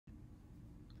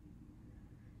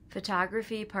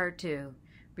Photography Part 2.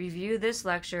 Review this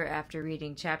lecture after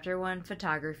reading Chapter 1,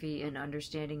 Photography and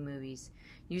Understanding Movies.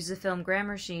 Use the film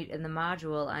grammar sheet in the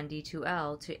module on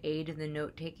D2L to aid in the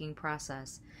note-taking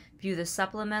process. View the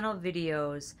supplemental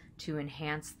videos to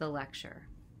enhance the lecture.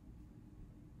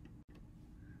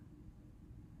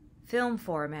 Film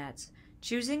formats.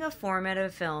 Choosing a format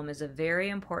of film is a very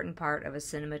important part of a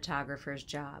cinematographer's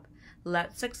job.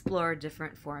 Let's explore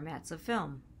different formats of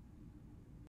film.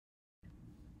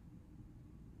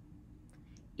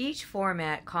 Each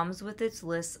format comes with its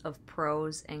list of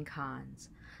pros and cons.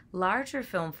 Larger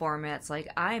film formats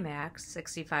like IMAX,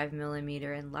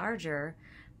 65mm and larger,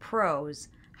 pros,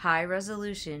 high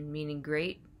resolution, meaning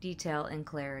great detail and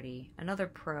clarity. Another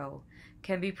pro,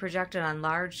 can be projected on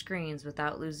large screens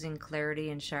without losing clarity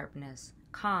and sharpness.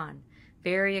 Con,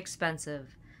 very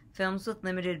expensive. Films with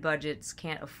limited budgets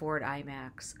can't afford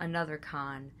IMAX. Another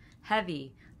con,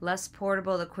 heavy, less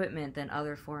portable equipment than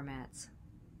other formats.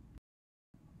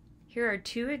 Here are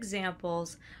two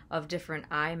examples of different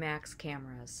IMAX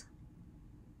cameras.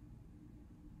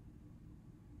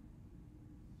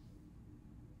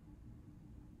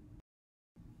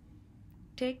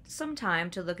 Take some time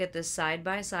to look at this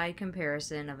side-by-side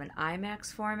comparison of an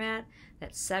IMAX format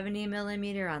that's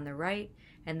 70mm on the right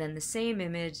and then the same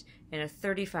image in a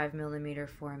 35mm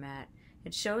format.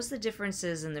 It shows the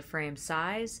differences in the frame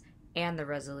size and the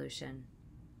resolution.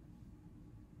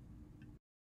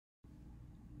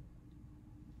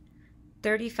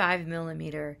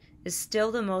 .35mm is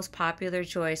still the most popular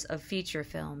choice of feature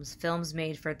films, films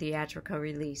made for theatrical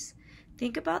release.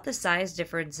 Think about the size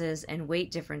differences and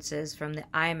weight differences from the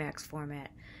IMAX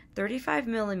format.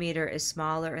 35mm is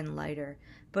smaller and lighter,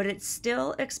 but it's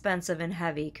still expensive and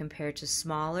heavy compared to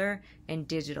smaller and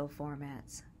digital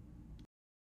formats.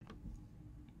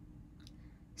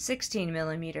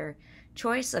 16mm,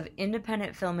 choice of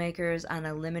independent filmmakers on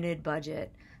a limited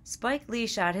budget. Spike Lee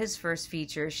shot his first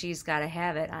feature, She's Gotta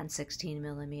Have It, on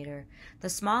 16mm. The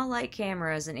small light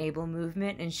cameras enable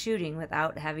movement and shooting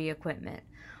without heavy equipment.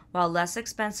 While less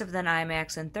expensive than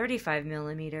IMAX and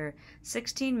 35mm,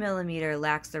 16mm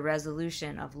lacks the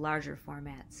resolution of larger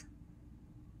formats.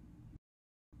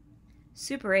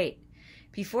 Super 8.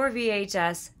 Before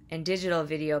VHS and digital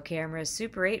video cameras,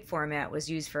 Super 8 format was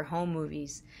used for home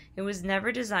movies. It was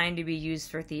never designed to be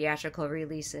used for theatrical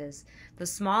releases. The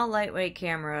small, lightweight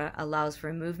camera allows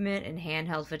for movement and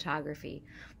handheld photography.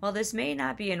 While this may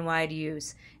not be in wide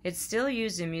use, it's still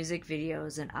used in music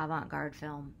videos and avant-garde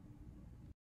film.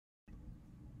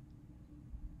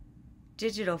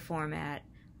 Digital format.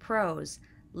 Pros.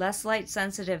 Less light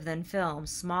sensitive than film,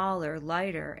 smaller,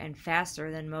 lighter, and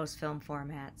faster than most film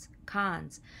formats.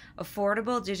 Cons.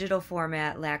 Affordable digital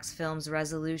format lacks film's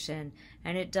resolution,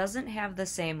 and it doesn't have the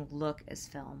same look as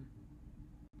film.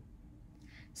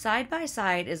 Side by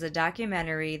Side is a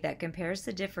documentary that compares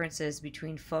the differences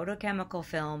between photochemical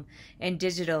film and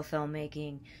digital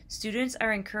filmmaking. Students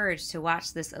are encouraged to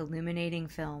watch this illuminating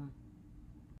film.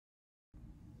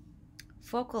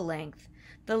 Focal length.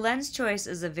 The lens choice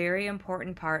is a very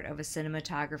important part of a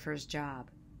cinematographer's job.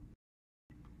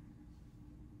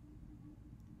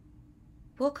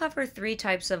 We'll cover three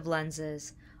types of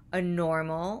lenses: a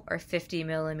normal or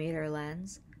 50mm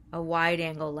lens, a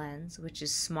wide-angle lens, which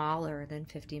is smaller than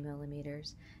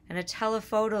 50mm, and a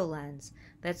telephoto lens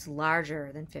that's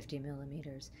larger than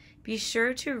 50mm. Be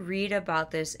sure to read about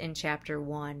this in Chapter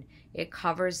 1. It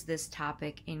covers this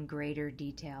topic in greater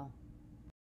detail.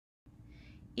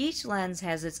 Each lens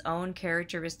has its own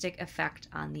characteristic effect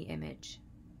on the image.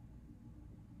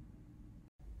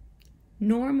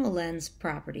 Normal lens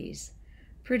properties.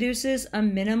 Produces a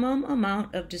minimum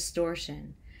amount of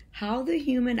distortion, how the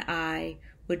human eye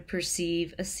would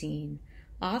perceive a scene,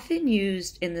 often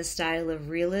used in the style of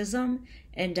realism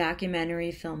and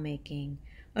documentary filmmaking.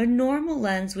 A normal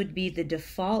lens would be the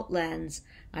default lens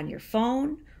on your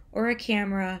phone or a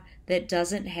camera that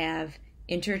doesn't have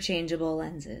interchangeable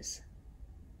lenses.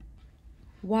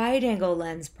 Wide-angle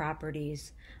lens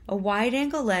properties. A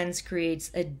wide-angle lens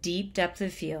creates a deep depth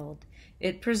of field.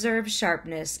 It preserves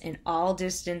sharpness in all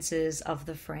distances of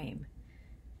the frame.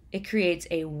 It creates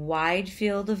a wide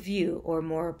field of view, or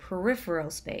more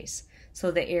peripheral space, so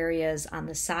the areas on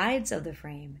the sides of the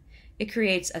frame. It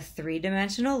creates a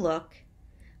three-dimensional look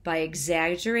by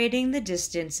exaggerating the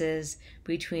distances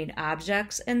between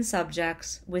objects and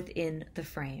subjects within the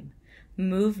frame.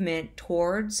 Movement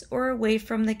towards or away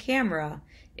from the camera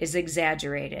is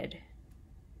exaggerated.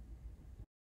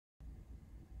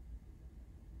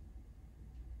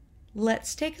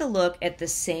 Let's take a look at the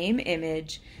same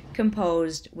image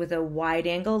composed with a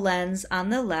wide-angle lens on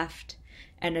the left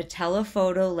and a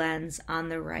telephoto lens on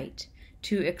the right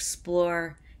to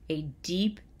explore a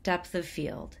deep depth of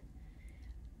field.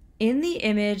 In the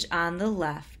image on the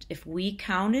left, if we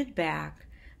counted back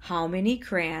how many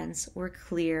crayons were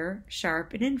clear,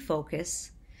 sharp, and in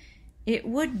focus, it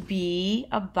would be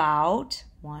about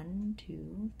 1,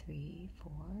 2, 3,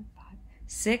 4, 5,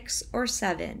 6, or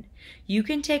 7. You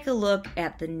can take a look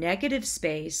at the negative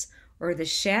space or the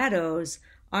shadows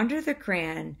under the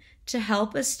crayon to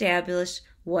help establish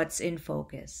what's in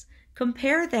focus.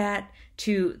 Compare that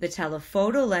to the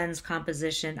telephoto lens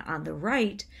composition on the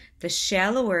right, the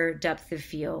shallower depth of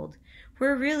field,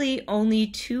 where really only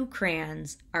 2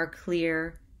 crayons are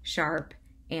clear, sharp,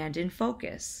 and in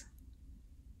focus.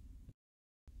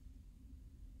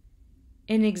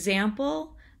 An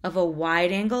example of a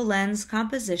wide-angle lens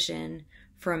composition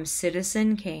from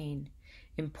Citizen Kane.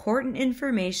 Important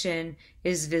information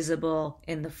is visible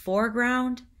in the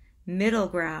foreground, middle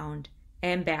ground,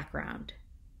 and background.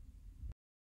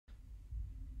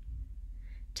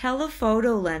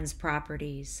 Telephoto lens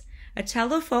properties. A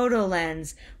telephoto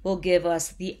lens will give us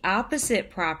the opposite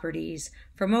properties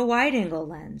from a wide-angle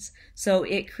lens, so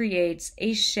it creates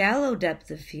a shallow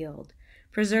depth of field,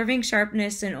 preserving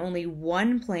sharpness in only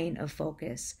one plane of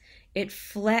focus. It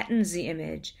flattens the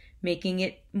image, making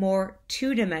it more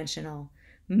two-dimensional.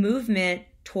 Movement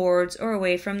towards or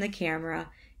away from the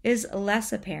camera is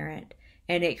less apparent,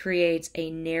 and it creates a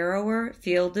narrower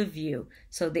field of view,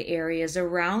 so the areas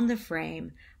around the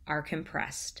frame are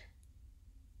compressed.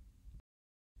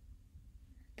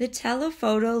 The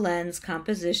telephoto lens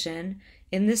composition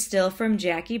in the still from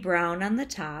Jackie Brown on the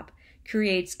top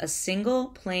creates a single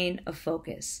plane of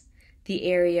focus. The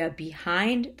area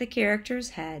behind the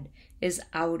character's head is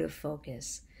out of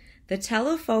focus. The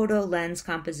telephoto lens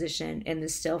composition in the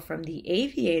still from The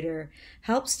Aviator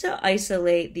helps to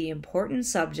isolate the important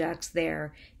subjects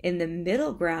there in the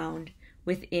middle ground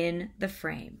within the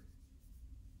frame.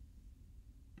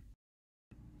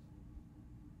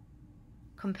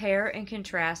 Compare and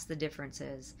contrast the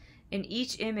differences. In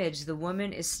each image, the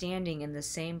woman is standing in the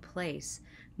same place.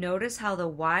 Notice how the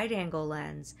wide-angle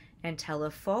lens and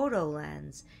telephoto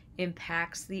lens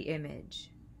impacts the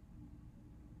image.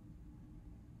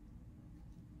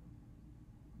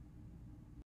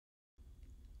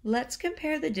 Let's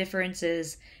compare the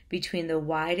differences between the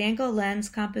wide-angle lens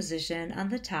composition on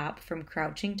the top from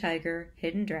Crouching Tiger,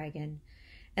 Hidden Dragon,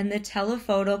 and the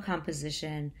telephoto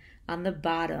composition on the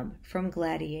bottom from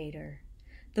Gladiator.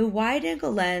 The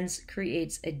wide-angle lens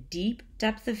creates a deep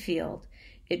depth of field.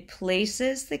 It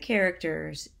places the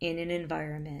characters in an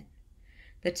environment.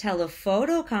 The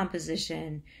telephoto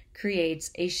composition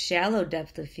creates a shallow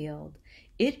depth of field.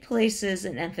 It places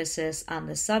an emphasis on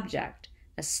the subject,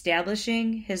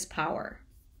 establishing his power.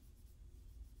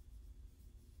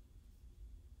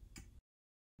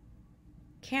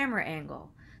 Camera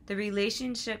angle. The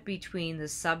relationship between the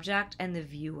subject and the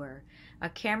viewer. A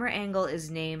camera angle is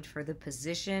named for the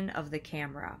position of the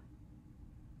camera.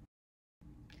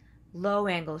 Low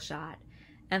angle shot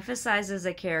emphasizes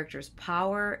a character's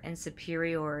power and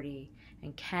superiority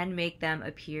and can make them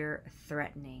appear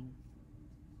threatening.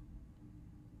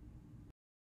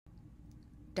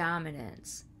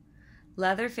 Dominance.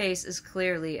 Leatherface is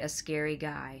clearly a scary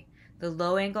guy. The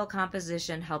low angle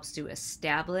composition helps to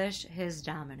establish his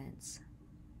dominance.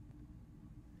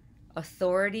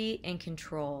 Authority and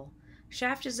control.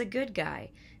 Shaft is a good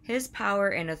guy. His power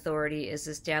and authority is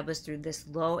established through this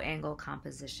low angle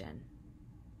composition.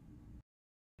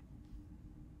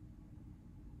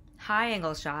 High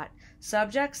angle shot.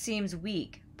 Subject seems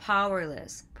weak,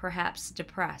 powerless, perhaps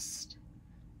depressed.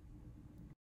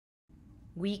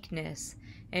 Weakness.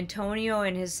 Antonio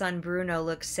and his son Bruno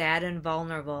look sad and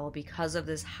vulnerable because of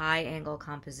this high angle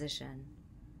composition.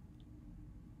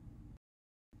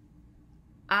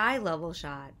 Eye level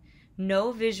shot.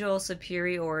 No visual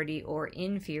superiority or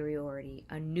inferiority,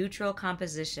 a neutral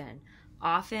composition,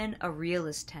 often a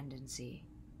realist tendency.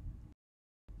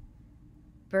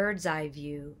 Bird's eye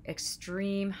view,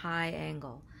 extreme high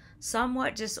angle,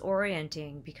 somewhat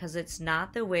disorienting because it's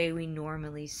not the way we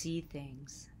normally see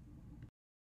things.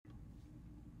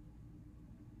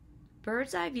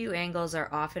 Bird's eye view angles are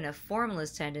often a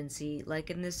formalist tendency, like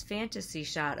in this fantasy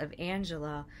shot of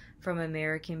Angela from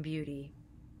American Beauty.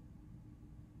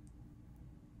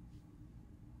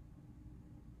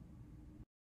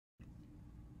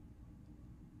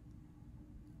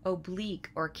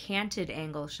 Oblique or canted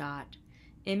angle shot.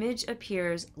 Image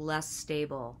appears less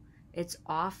stable. It's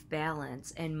off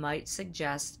balance and might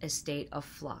suggest a state of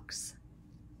flux.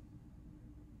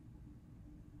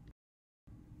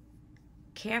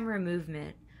 Camera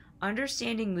movement.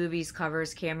 Understanding movies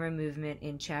covers camera movement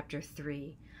in Chapter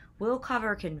 3. We'll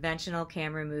cover conventional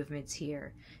camera movements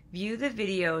here. View the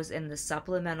videos in the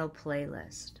supplemental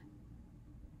playlist.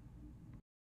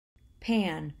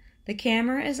 Pan. The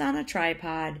camera is on a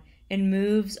tripod and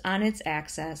moves on its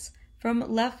axis from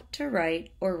left to right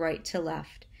or right to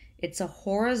left. It's a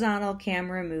horizontal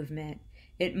camera movement.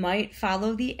 It might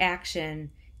follow the action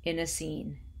in a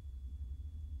scene.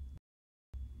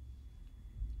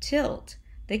 Tilt.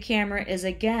 The camera is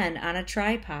again on a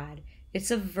tripod. It's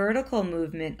a vertical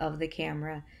movement of the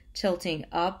camera, tilting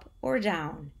up or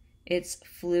down. It's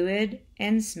fluid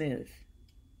and smooth.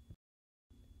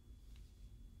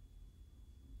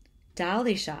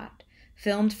 Dolly shot.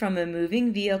 Filmed from a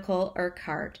moving vehicle or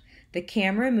cart, the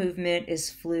camera movement is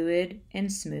fluid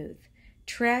and smooth.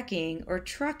 Tracking or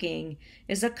trucking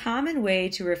is a common way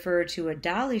to refer to a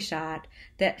dolly shot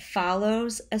that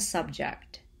follows a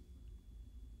subject.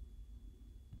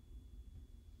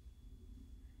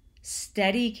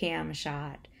 Steadicam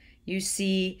shot. You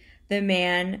see the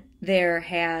man there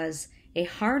has a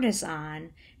harness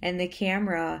on and the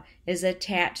camera is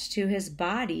attached to his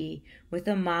body with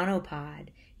a monopod.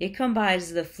 It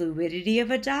combines the fluidity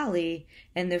of a dolly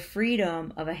and the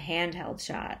freedom of a handheld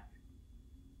shot.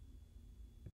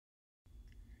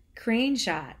 Crane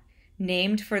shot,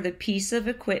 named for the piece of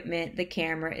equipment the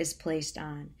camera is placed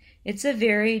on. It's a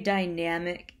very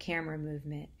dynamic camera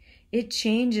movement. It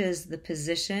changes the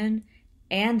position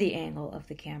and the angle of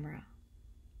the camera.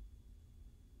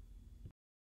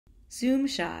 Zoom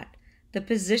shot. The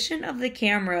position of the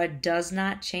camera does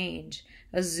not change.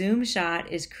 A zoom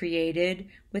shot is created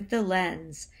with the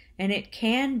lens, and it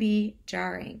can be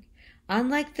jarring.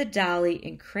 Unlike the dolly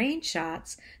and crane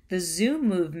shots, the zoom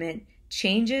movement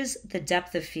changes the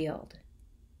depth of field.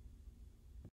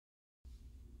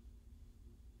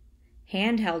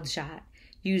 Handheld shot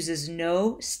uses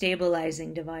no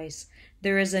stabilizing device.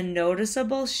 There is a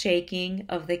noticeable shaking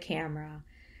of the camera.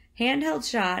 Handheld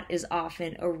shot is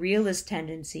often a realist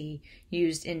tendency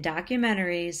used in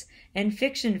documentaries and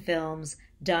fiction films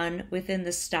done within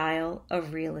the style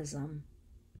of realism.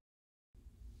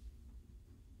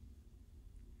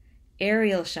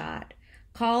 Aerial shot,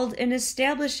 called an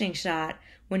establishing shot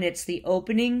when it's the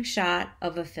opening shot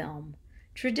of a film.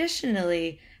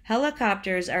 Traditionally,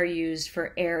 helicopters are used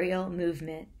for aerial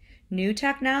movement. New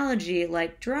technology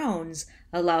like drones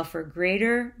allow for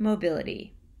greater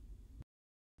mobility.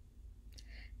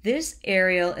 This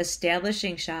aerial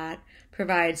establishing shot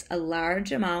provides a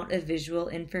large amount of visual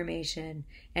information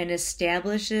and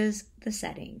establishes the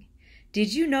setting.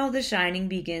 Did you know The Shining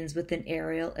begins with an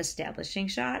aerial establishing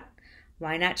shot?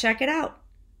 Why not check it out?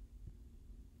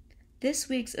 This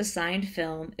week's assigned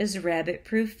film is Rabbit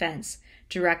Proof Fence,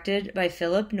 directed by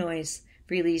Philip Noyce,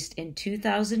 released in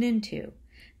 2002.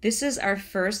 This is our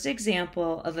first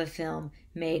example of a film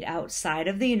made outside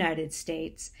of the United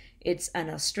States. It's an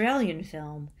Australian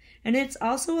film, and it's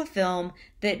also a film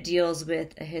that deals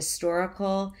with a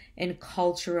historical and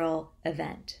cultural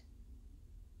event.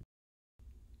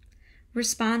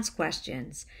 Response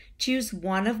questions. Choose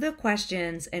one of the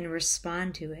questions and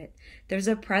respond to it. There's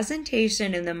a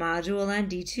presentation in the module on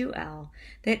D2L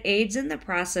that aids in the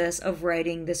process of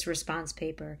writing this response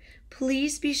paper.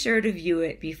 Please be sure to view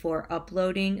it before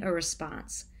uploading a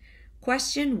response.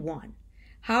 Question 1.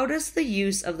 How does the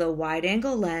use of the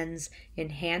wide-angle lens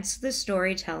enhance the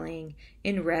storytelling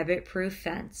in Rabbit Proof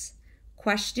Fence?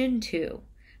 Question 2.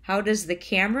 How does the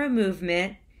camera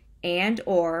movement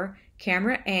and/or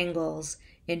camera angles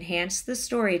enhance the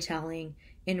storytelling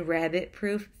in Rabbit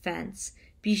Proof Fence?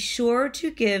 Be sure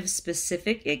to give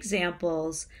specific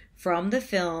examples from the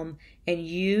film and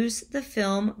use the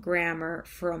film grammar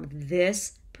from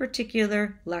this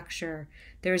particular lecture.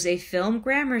 There's a film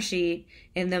grammar sheet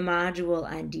in the module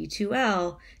on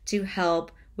D2L to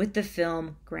help with the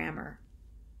film grammar.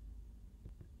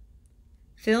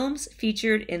 Films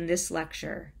featured in this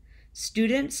lecture.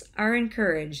 Students are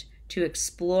encouraged to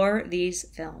explore these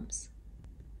films.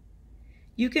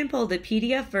 You can pull the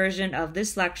PDF version of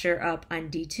this lecture up on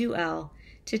D2L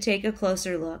to take a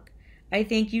closer look. I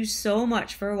thank you so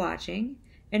much for watching,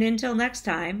 and until next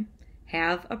time,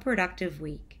 have a productive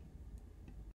week.